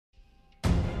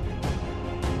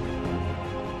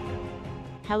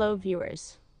Hello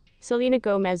viewers. Selena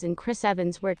Gomez and Chris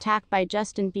Evans were attacked by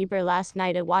Justin Bieber last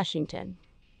night at Washington.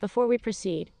 Before we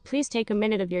proceed, please take a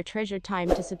minute of your treasured time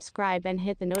to subscribe and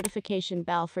hit the notification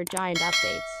bell for giant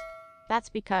updates. That's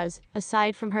because,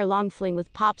 aside from her long fling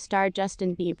with pop star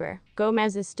Justin Bieber,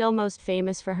 Gomez is still most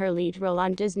famous for her lead role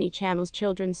on Disney Channel's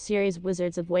children's series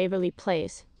Wizards of Waverly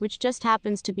Place, which just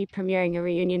happens to be premiering a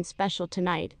reunion special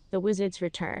tonight, The Wizards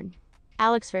Return.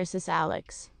 Alex vs.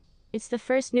 Alex. It's the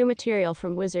first new material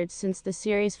from Wizards since the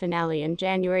series finale in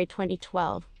January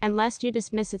 2012, and lest you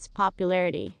dismiss its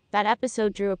popularity, that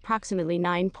episode drew approximately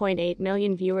 9.8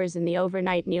 million viewers in the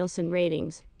overnight Nielsen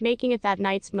ratings, making it that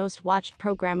night's most watched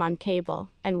program on cable,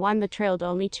 and one that trailed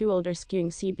only two older skewing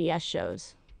CBS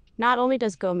shows. Not only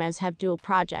does Gomez have dual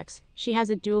projects, she has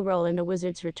a dual role in The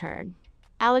Wizards Return.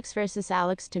 Alex vs.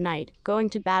 Alex tonight, going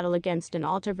to battle against an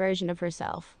alter version of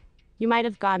herself. You might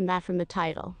have gotten that from the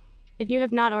title. If you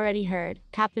have not already heard,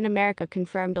 Captain America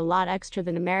confirmed a lot extra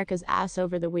than America's ass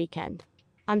over the weekend.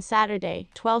 On Saturday,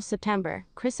 12 September,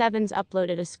 Chris Evans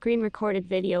uploaded a screen-recorded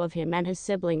video of him and his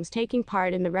siblings taking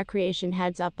part in the recreation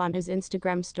heads-up on his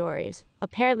Instagram stories,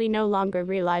 apparently no longer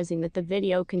realizing that the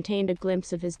video contained a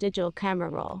glimpse of his digital camera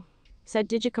roll. Said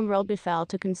Digicam roll befell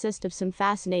to consist of some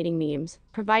fascinating memes,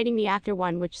 providing the actor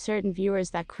one which certain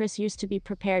viewers that Chris used to be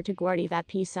prepared to gordy that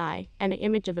piece eye, and an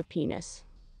image of a penis.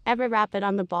 Ever rapid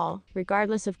on the ball,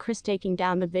 regardless of Chris taking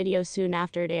down the video soon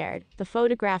after it aired, the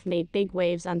photograph made big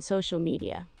waves on social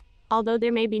media. Although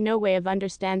there may be no way of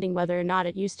understanding whether or not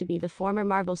it used to be the former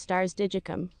Marvel star's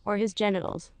Digicam, or his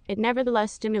genitals, it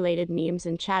nevertheless stimulated memes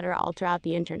and chatter all throughout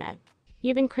the internet.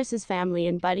 Even Chris's family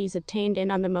and buddies obtained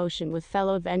in on the motion, with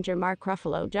fellow Avenger Mark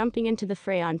Ruffalo jumping into the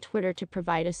fray on Twitter to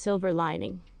provide a silver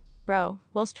lining. Bro,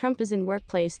 whilst Trump is in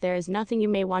workplace, there is nothing you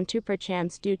may want to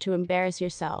perchance do to embarrass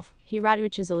yourself, he wrote,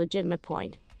 which is a legitimate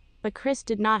point. But Chris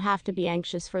did not have to be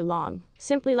anxious for long,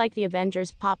 simply like the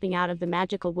Avengers popping out of the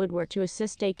magical woodwork to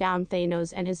assist take down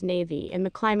Thanos and his navy in the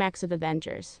climax of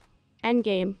Avengers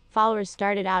Endgame. Followers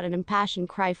started out an impassioned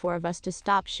cry for us to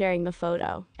stop sharing the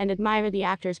photo and admire the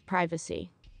actor's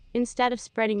privacy. Instead of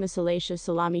spreading the salacious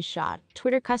salami shot,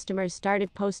 Twitter customers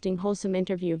started posting wholesome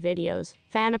interview videos,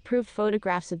 fan-approved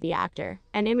photographs of the actor,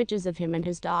 and images of him and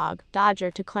his dog,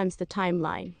 Dodger, to cleanse the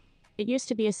timeline. It used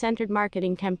to be a centered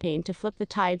marketing campaign to flip the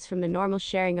tides from the normal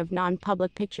sharing of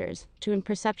non-public pictures to an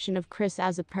perception of Chris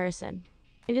as a person.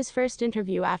 In his first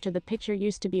interview after the picture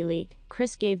used to be leaked,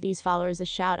 Chris gave these followers a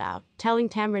shout-out, telling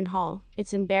Tamron Hall,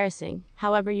 "It's embarrassing,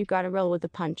 however you gotta roll with the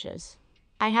punches.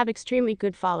 I have extremely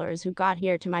good followers who got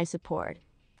here to my support."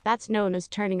 That's known as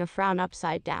turning a frown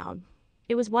upside down.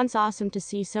 It was once awesome to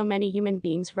see so many human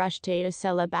beings rush to aid a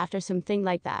celeb after something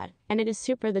like that, and it is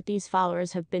super that these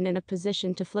followers have been in a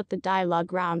position to flip the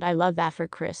dialogue round. I love that for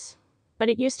Chris. But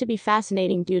it used to be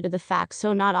fascinating due to the fact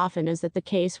so not often is that the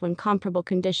case when comparable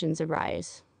conditions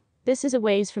arise. This is a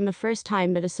ways from the first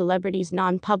time that a celebrity's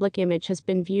non-public image has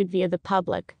been viewed via the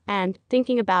public, and,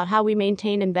 thinking about how we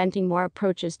maintain inventing more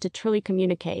approaches to truly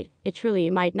communicate, it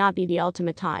truly might not be the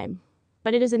ultimate time.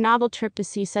 But it is a novel trip to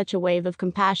see such a wave of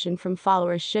compassion from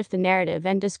followers shift the narrative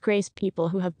and disgrace people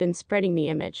who have been spreading the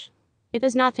image. It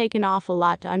does not take an awful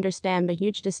lot to understand the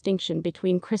huge distinction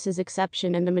between Chris's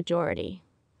exception and the majority.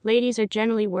 Ladies are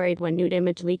generally worried when nude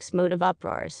image leaks motive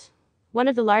uproars. One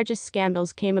of the largest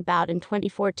scandals came about in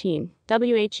 2014.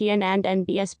 WHEN and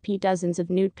NBSP dozens of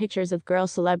nude pictures of girl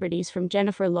celebrities from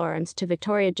Jennifer Lawrence to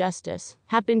Victoria Justice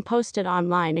have been posted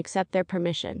online except their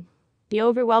permission. The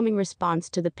overwhelming response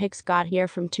to the pics got here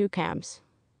from two camps.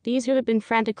 These who had been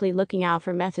frantically looking out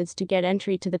for methods to get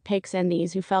entry to the pics, and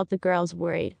these who felt the girls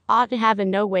worried ought to have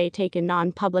in no way taken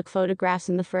non-public photographs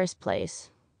in the first place.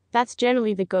 That's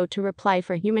generally the go-to reply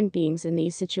for human beings in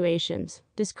these situations.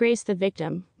 Disgrace the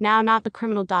victim, now not the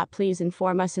criminal. Please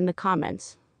inform us in the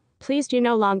comments. Please do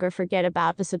no longer forget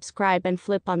about the subscribe and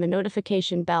flip on the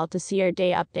notification bell to see our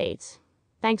day updates.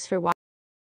 Thanks for watching.